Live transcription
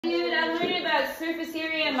about surface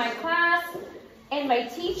area in my class, and my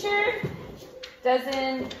teacher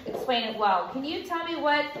doesn't explain it well. Can you tell me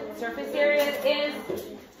what surface area is?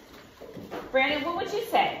 Brandon, what would you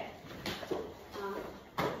say?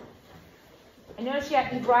 I noticed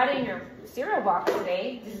you brought in your cereal box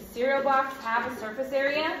today. Does the cereal box have a surface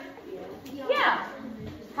area? Yeah.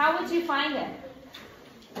 How would you find it?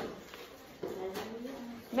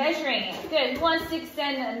 Measuring it. Good. Who wants to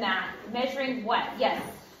extend on that? Measuring what? Yes.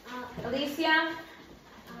 Alicia?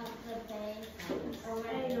 The base.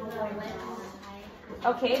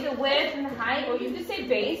 Okay, the width and the height. Or you could say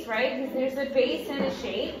base, right? Because there's a base and a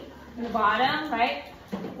shape in the bottom, right?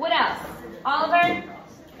 What else? Oliver?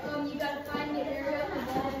 You gotta find the area of the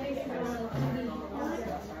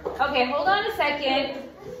Okay, hold on a second.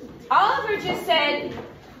 Oliver just said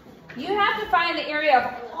you have to find the area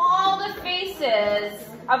of all the faces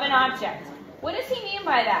of an object. What does he mean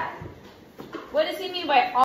by that? What does he mean by all?